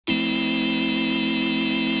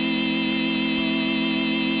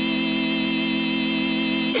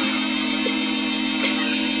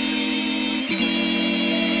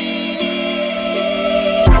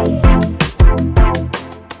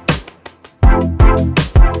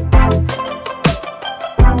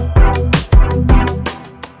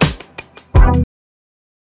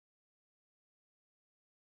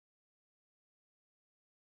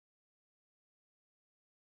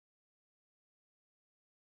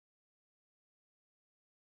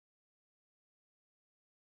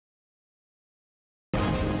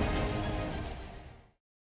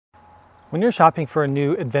When you're shopping for a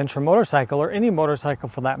new adventure motorcycle, or any motorcycle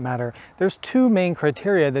for that matter, there's two main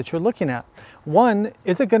criteria that you're looking at. One,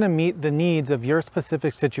 is it going to meet the needs of your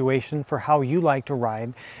specific situation for how you like to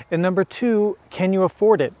ride? And number two, can you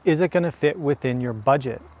afford it? Is it going to fit within your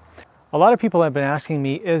budget? A lot of people have been asking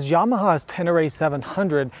me, is Yamaha's Tenere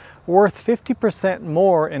 700 worth 50%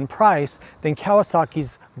 more in price than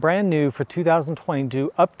Kawasaki's brand new for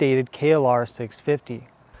 2022 updated KLR 650?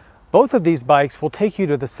 Both of these bikes will take you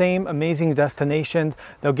to the same amazing destinations.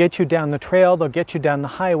 They'll get you down the trail, they'll get you down the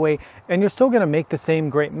highway, and you're still going to make the same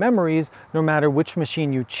great memories no matter which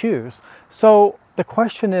machine you choose. So the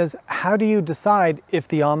question is, how do you decide if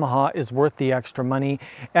the Yamaha is worth the extra money?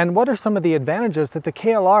 And what are some of the advantages that the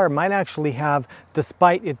KLR might actually have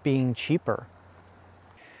despite it being cheaper?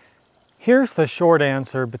 Here's the short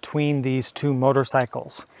answer between these two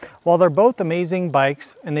motorcycles. While they're both amazing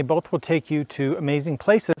bikes and they both will take you to amazing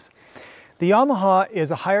places, the Yamaha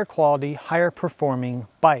is a higher quality, higher performing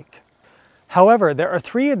bike. However, there are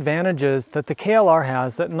three advantages that the KLR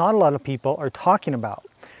has that not a lot of people are talking about.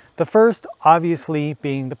 The first, obviously,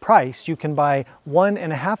 being the price. You can buy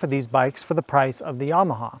 1.5 of these bikes for the price of the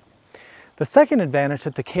Yamaha. The second advantage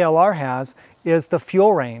that the KLR has is the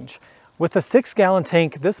fuel range. With a 6-gallon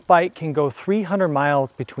tank, this bike can go 300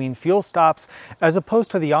 miles between fuel stops, as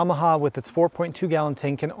opposed to the Yamaha with its 4.2-gallon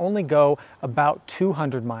tank can only go about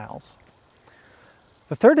 200 miles.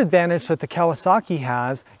 The third advantage that the Kawasaki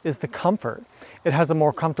has is the comfort. It has a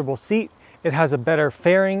more comfortable seat, it has a better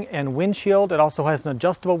fairing and windshield, it also has an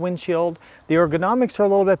adjustable windshield, the ergonomics are a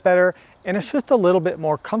little bit better, and it's just a little bit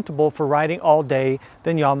more comfortable for riding all day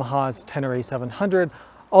than Yamaha's Tenere 700.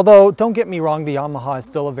 Although, don't get me wrong, the Yamaha is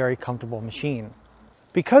still a very comfortable machine.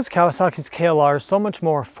 Because Kawasaki's KLR is so much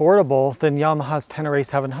more affordable than Yamaha's Tenere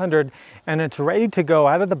 700, and it's ready to go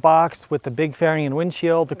out of the box with the big fairing and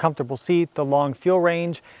windshield, the comfortable seat, the long fuel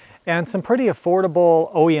range, and some pretty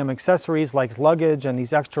affordable OEM accessories like luggage and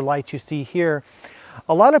these extra lights you see here,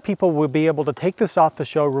 a lot of people will be able to take this off the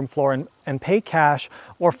showroom floor and pay cash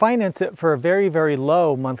or finance it for a very, very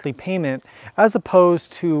low monthly payment, as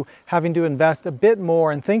opposed to having to invest a bit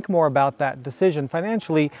more and think more about that decision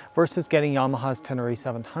financially versus getting Yamaha's Tenere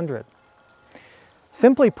 700.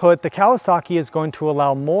 Simply put, the Kawasaki is going to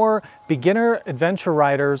allow more beginner adventure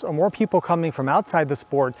riders or more people coming from outside the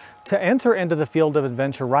sport to enter into the field of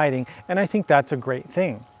adventure riding, and I think that's a great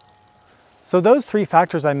thing. So those three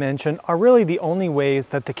factors I mentioned are really the only ways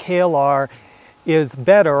that the KLR is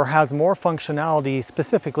better or has more functionality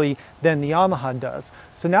specifically than the Yamaha does.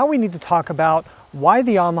 So now we need to talk about why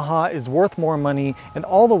the Yamaha is worth more money and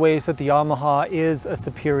all the ways that the Yamaha is a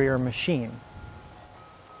superior machine.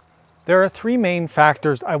 There are three main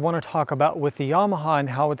factors I want to talk about with the Yamaha and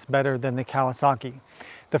how it's better than the Kawasaki.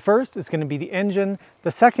 The first is going to be the engine,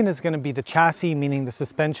 the second is going to be the chassis, meaning the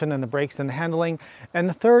suspension and the brakes and the handling, and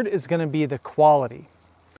the third is going to be the quality.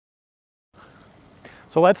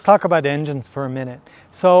 So let's talk about engines for a minute.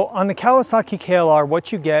 So on the Kawasaki KLR,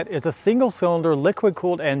 what you get is a single-cylinder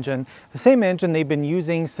liquid-cooled engine, the same engine they've been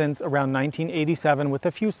using since around 1987 with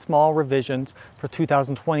a few small revisions for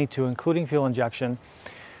 2022, including fuel injection.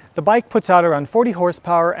 The bike puts out around 40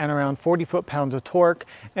 horsepower and around 40 foot-pounds of torque,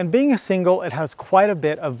 and being a single, it has quite a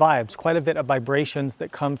bit of vibes, quite a bit of vibrations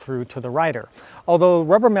that come through to the rider. Although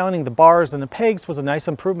rubber mounting the bars and the pegs was a nice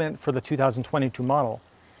improvement for the 2022 model.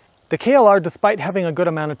 The KLR, despite having a good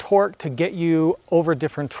amount of torque to get you over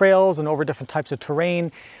different trails and over different types of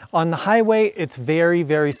terrain, on the highway, it's very,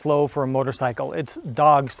 very slow for a motorcycle. It's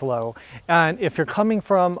dog slow. And if you're coming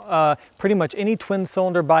from pretty much any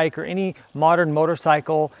twin-cylinder bike or any modern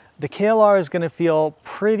motorcycle, the KLR is going to feel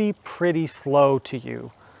pretty slow to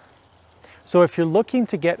you. So if you're looking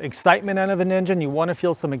to get excitement out of an engine, you want to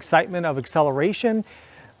feel some excitement of acceleration,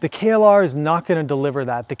 the KLR is not going to deliver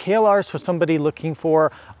that. The KLR is for somebody looking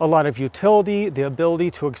for a lot of utility, the ability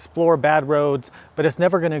to explore bad roads, but it's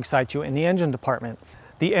never going to excite you in the engine department.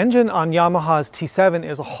 The engine on Yamaha's T7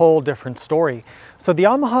 is a whole different story. So the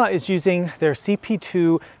Yamaha is using their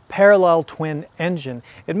CP2 parallel twin engine.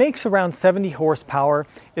 It makes around 70 horsepower.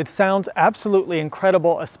 It sounds absolutely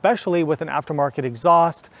incredible, especially with an aftermarket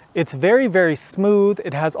exhaust. It's very, very smooth.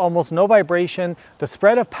 It has almost no vibration. The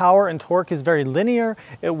spread of power and torque is very linear.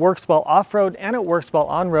 It works well off-road and it works well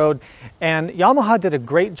on-road. And Yamaha did a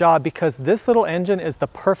great job because this little engine is the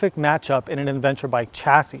perfect matchup in an adventure bike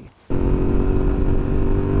chassis.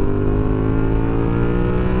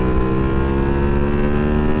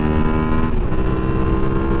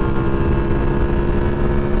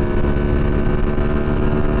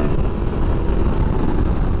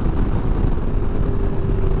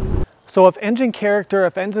 So if engine character,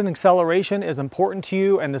 if engine acceleration is important to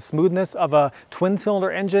you and the smoothness of a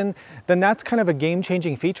twin-cylinder engine, then that's kind of a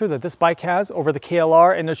game-changing feature that this bike has over the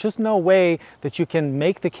KLR, and there's just no way that you can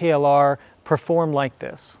make the KLR perform like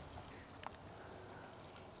this.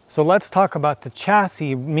 So let's talk about the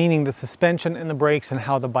chassis, meaning the suspension and the brakes and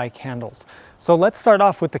how the bike handles. So let's start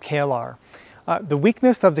off with the KLR. The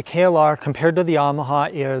weakness of the KLR compared to the Yamaha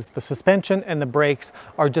is the suspension and the brakes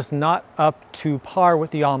are just not up to par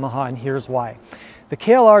with the Yamaha, and here's why. The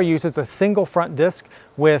KLR uses a single front disc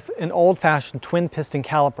with an old-fashioned twin piston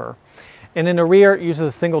caliper, and in the rear it uses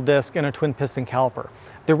a single disc and a twin piston caliper.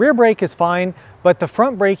 The rear brake is fine, but the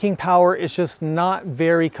front braking power is just not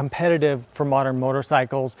very competitive for modern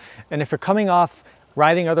motorcycles, and if you're coming off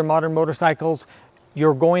riding other modern motorcycles,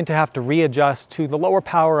 you're going to have to readjust to the lower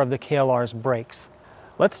power of the KLR's brakes.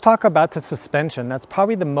 Let's talk about the suspension. That's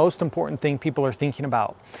probably the most important thing people are thinking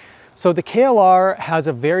about. So the KLR has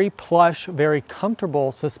a very plush, very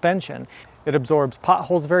comfortable suspension. It absorbs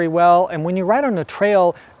potholes very well, and when you ride on a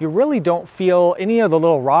trail, you really don't feel any of the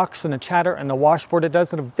little rocks and the chatter and the washboard. It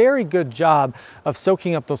does a very good job of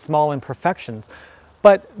soaking up those small imperfections.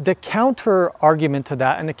 But the counter argument to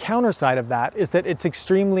that and the counter side of that is that it's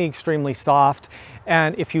extremely soft,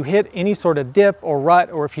 and if you hit any sort of dip or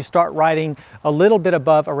rut, or if you start riding a little bit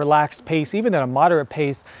above a relaxed pace, even at a moderate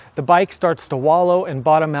pace, the bike starts to wallow and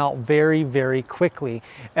bottom out very quickly.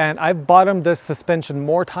 And I've bottomed this suspension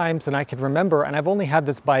more times than I can remember, and I've only had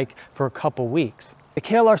this bike for a couple weeks. The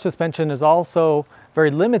KLR suspension is also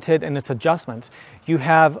very limited in its adjustments. You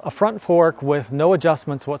have a front fork with no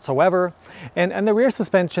adjustments whatsoever, and the rear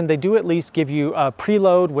suspension, they do at least give you a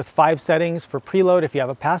preload with 5 settings for preload if you have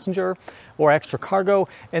a passenger or extra cargo,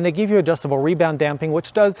 and they give you adjustable rebound damping,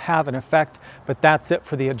 which does have an effect, but that's it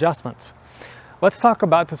for the adjustments. Let's talk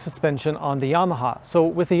about the suspension on the Yamaha. So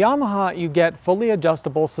with the Yamaha, you get fully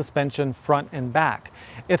adjustable suspension front and back.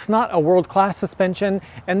 It's not a world-class suspension,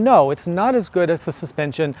 and no, it's not as good as the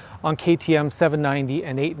suspension on KTM 790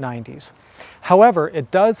 and 890s. However, it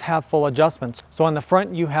does have full adjustments. So on the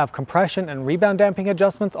front, you have compression and rebound damping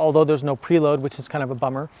adjustments, although there's no preload, which is kind of a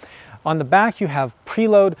bummer. On the back, you have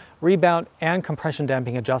preload, rebound, and compression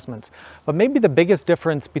damping adjustments. But maybe the biggest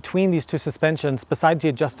difference between these two suspensions, besides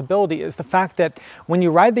the adjustability, is the fact that when you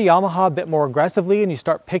ride the Yamaha a bit more aggressively and you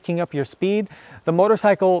start picking up your speed, the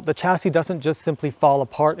motorcycle, the chassis doesn't just simply fall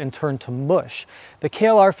apart and turn to mush. The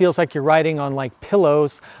KLR feels like you're riding on like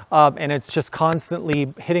pillows, and it's just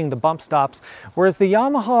constantly hitting the bump stops. Whereas the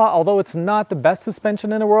Yamaha, although it's not the best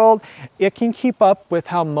suspension in the world, it can keep up with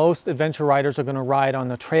how most adventure riders are going to ride on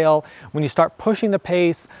the trail. When you start pushing the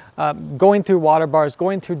pace, going through water bars,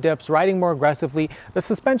 going through dips, riding more aggressively, the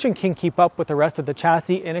suspension can keep up with the rest of the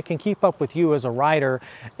chassis, and it can keep up with you as a rider,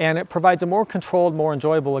 and it provides a more controlled, more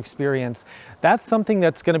enjoyable experience. That's something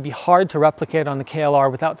that's going to be hard to replicate on the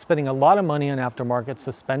KLR without spending a lot of money on aftermarket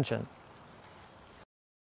suspension.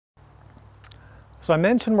 So I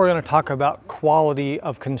mentioned we're going to talk about quality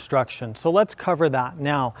of construction, so let's cover that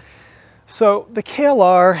now. So the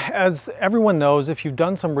KLR, as everyone knows, if you've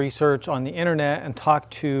done some research on the internet and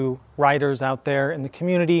talked to riders out there in the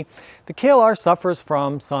community, the KLR suffers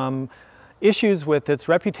from some issues with its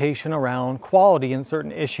reputation around quality and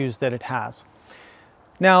certain issues that it has.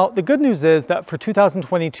 Now, the good news is that for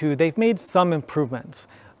 2022, they've made some improvements.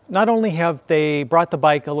 Not only have they brought the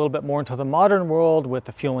bike a little bit more into the modern world with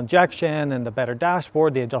the fuel injection and the better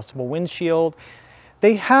dashboard, the adjustable windshield,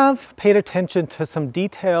 they have paid attention to some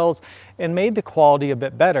details and made the quality a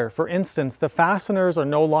bit better. For instance, the fasteners are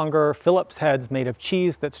no longer Phillips heads made of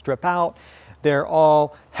cheese that strip out. They're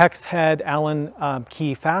all hex head Allen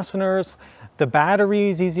key fasteners. The battery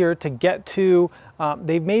is easier to get to.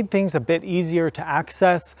 They've made things a bit easier to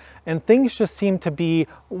access, and things just seem to be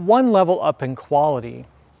one level up in quality.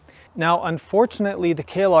 Now, unfortunately, the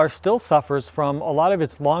KLR still suffers from a lot of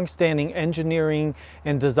its long-standing engineering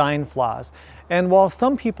and design flaws. And while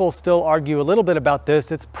some people still argue a little bit about this,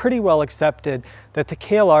 it's pretty well accepted that the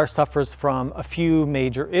KLR suffers from a few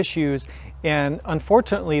major issues, and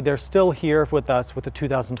unfortunately, they're still here with us with the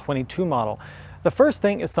 2022 model. The first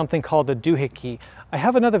thing is something called the doohickey. I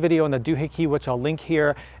have another video on the doohickey, which I'll link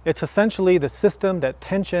here. It's essentially the system that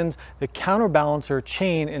tensions the counterbalancer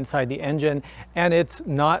chain inside the engine, and it's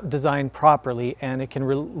not designed properly, and it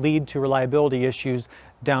can lead to reliability issues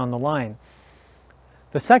down the line.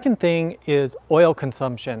 The second thing is oil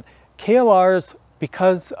consumption. KLRs,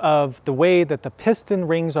 because of the way that the piston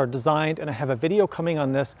rings are designed, and I have a video coming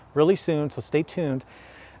on this really soon, so stay tuned,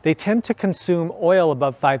 they tend to consume oil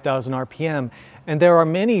above 5,000 RPM. And there are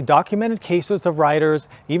many documented cases of riders,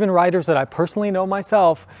 even riders that I personally know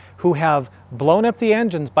myself, who have blown up the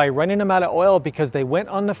engines by running them out of oil because they went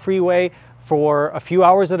on the freeway for a few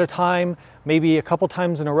hours at a time, maybe a couple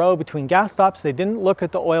times in a row between gas stops. They didn't look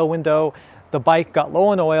at the oil window, the bike got low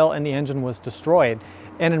on oil, and the engine was destroyed.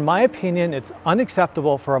 And in my opinion, it's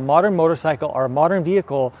unacceptable for a modern motorcycle or a modern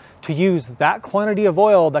vehicle to use that quantity of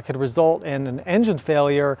oil that could result in an engine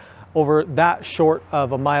failure over that short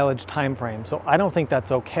of a mileage time frame. So I don't think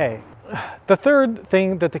that's okay. The third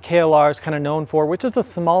thing that the KLR is kind of known for, which is a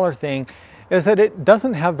smaller thing, is that it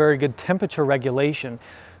doesn't have very good temperature regulation.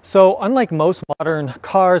 So unlike most modern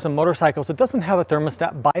cars and motorcycles, it doesn't have a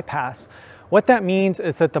thermostat bypass. What that means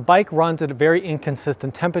is that the bike runs at very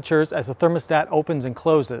inconsistent temperatures as the thermostat opens and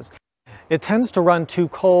closes. It tends to run too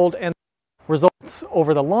cold and results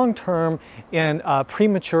over the long term in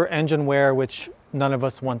premature engine wear, which none of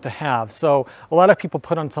us want to have. So a lot of people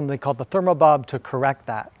put on something called the thermobob to correct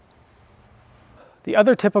that. The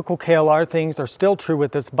other typical KLR things are still true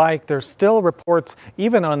with this bike. There's still reports,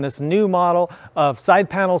 even on this new model, of side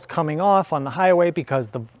panels coming off on the highway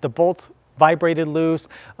because the bolts vibrated loose,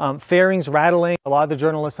 fairings rattling. A lot of the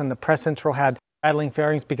journalists in the press intro had rattling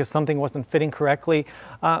fairings because something wasn't fitting correctly.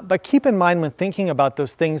 But keep in mind when thinking about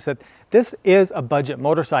those things that this is a budget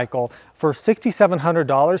motorcycle. For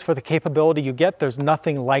 $6,700 for the capability you get, there's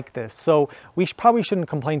nothing like this. So we probably shouldn't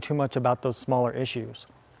complain too much about those smaller issues.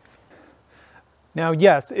 Now,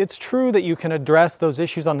 yes, it's true that you can address those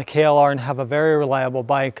issues on the KLR and have a very reliable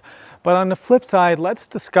bike. But on the flip side, let's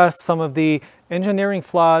discuss some of the engineering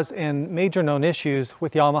flaws and major known issues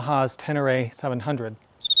with Yamaha's Tenere 700.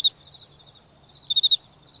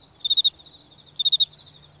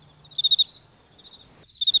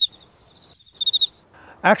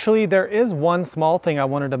 Actually, there is one small thing I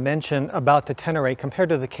wanted to mention about the Tenere compared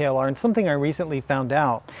to the KLR, and something I recently found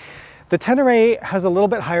out. The Tenere has a little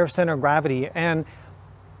bit higher center of gravity, and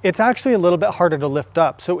it's actually a little bit harder to lift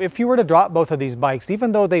up. So if you were to drop both of these bikes,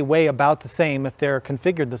 even though they weigh about the same if they're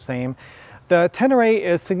configured the same, the Tenere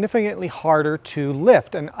is significantly harder to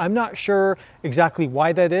lift. And I'm not sure exactly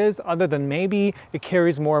why that is, other than maybe it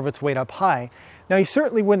carries more of its weight up high. Now, you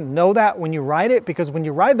certainly wouldn't know that when you ride it, because when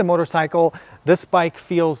you ride the motorcycle, this bike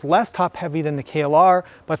feels less top heavy than the KLR,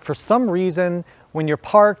 but for some reason, when you're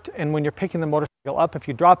parked and when you're picking the motorcycle up, if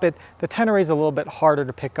you drop it, the Tenere is a little bit harder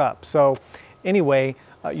to pick up. So anyway,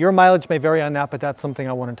 your mileage may vary on that, but that's something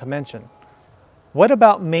I wanted to mention. What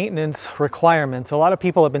about maintenance requirements? A lot of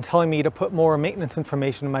people have been telling me to put more maintenance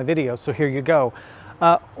information in my videos, so here you go.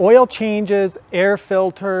 Oil changes, air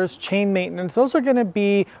filters, chain maintenance, those are going to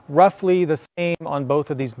be roughly the same on both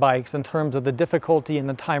of these bikes in terms of the difficulty and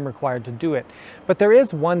the time required to do it. But there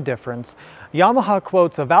is one difference. Yamaha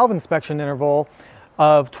quotes a valve inspection interval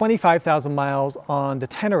of 25,000 miles on the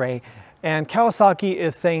Tenere, and Kawasaki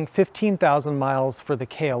is saying 15,000 miles for the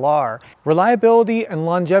KLR. Reliability and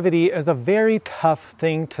longevity is a very tough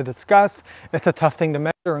thing to discuss. It's a tough thing to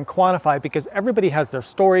measure and quantify because everybody has their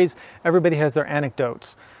stories, everybody has their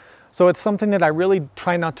anecdotes. So it's something that I really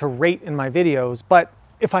try not to rate in my videos, but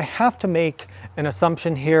if I have to make an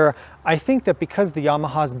assumption here, I think that because the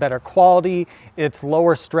Yamaha's better quality, its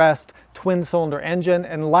lower stressed twin-cylinder engine,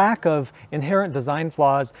 and lack of inherent design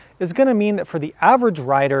flaws is going to mean that for the average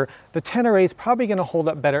rider, the Tenere is probably going to hold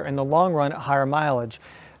up better in the long run at higher mileage.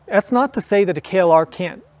 That's not to say that a KLR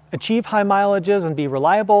can't achieve high mileages and be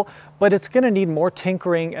reliable, but it's going to need more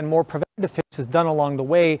tinkering and more preventative fixes done along the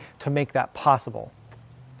way to make that possible.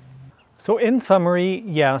 So in summary,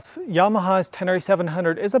 yes, Yamaha's Tenere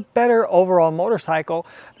 700 is a better overall motorcycle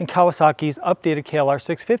than Kawasaki's updated KLR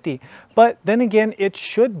 650. But then again, it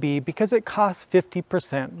should be because it costs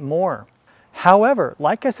 50% more. However,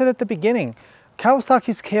 like I said at the beginning,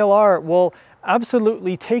 Kawasaki's KLR will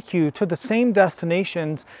absolutely take you to the same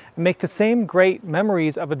destinations and make the same great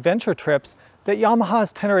memories of adventure trips that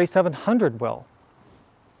Yamaha's Tenere 700 will.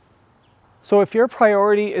 So if your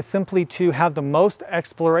priority is simply to have the most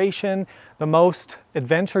exploration, the most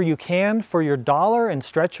adventure you can for your dollar and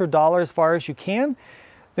stretch your dollar as far as you can,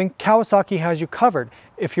 then Kawasaki has you covered.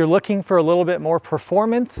 If you're looking for a little bit more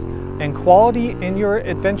performance and quality in your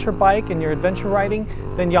adventure bike and your adventure riding,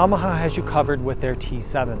 then Yamaha has you covered with their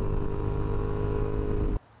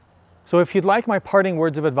T7. So if you'd like my parting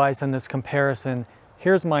words of advice on this comparison,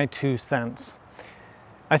 here's my 2 cents.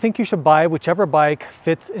 I think you should buy whichever bike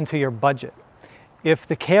fits into your budget. If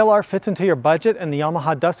the KLR fits into your budget and the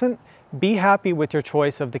Yamaha doesn't, be happy with your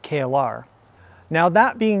choice of the KLR. Now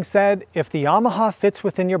that being said, if the Yamaha fits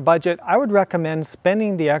within your budget, I would recommend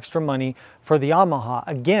spending the extra money for the Yamaha,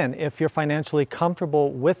 again, if you're financially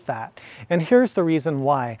comfortable with that. And here's the reason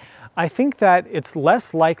why. I think that it's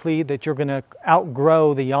less likely that you're going to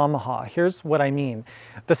outgrow the Yamaha. Here's what I mean.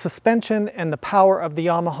 The suspension and the power of the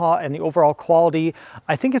Yamaha and the overall quality,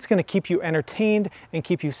 I think it's going to keep you entertained and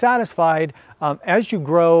keep you satisfied as you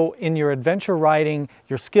grow in your adventure riding,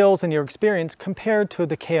 your skills and your experience compared to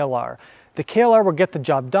the KLR. The KLR will get the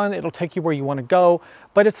job done, it'll take you where you want to go,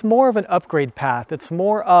 but it's more of an upgrade path. It's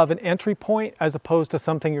more of an entry point as opposed to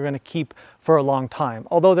something you're going to keep for a long time.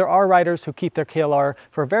 Although there are riders who keep their KLR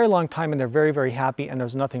for a very long time and they're very, very happy, and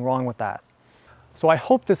there's nothing wrong with that. So I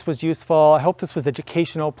hope this was useful. I hope this was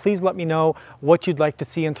educational. Please let me know what you'd like to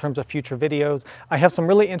see in terms of future videos. I have some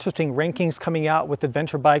really interesting rankings coming out with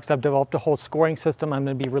adventure bikes. I've developed a whole scoring system. I'm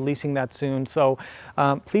going to be releasing that soon. So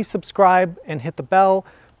please subscribe and hit the bell.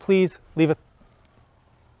 Please leave a...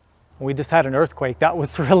 We just had an earthquake. That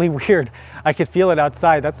was really weird. I could feel it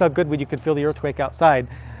outside. That's not good when you could feel the earthquake outside.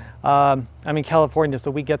 I'm in California, so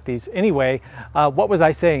we get these. Anyway, what was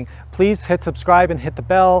I saying? Please hit subscribe and hit the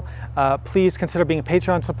bell. Please consider being a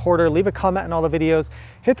Patreon supporter. Leave a comment on all the videos.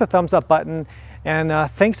 Hit the thumbs up button. And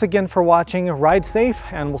thanks again for watching. Ride safe,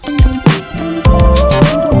 and we'll see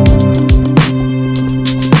you.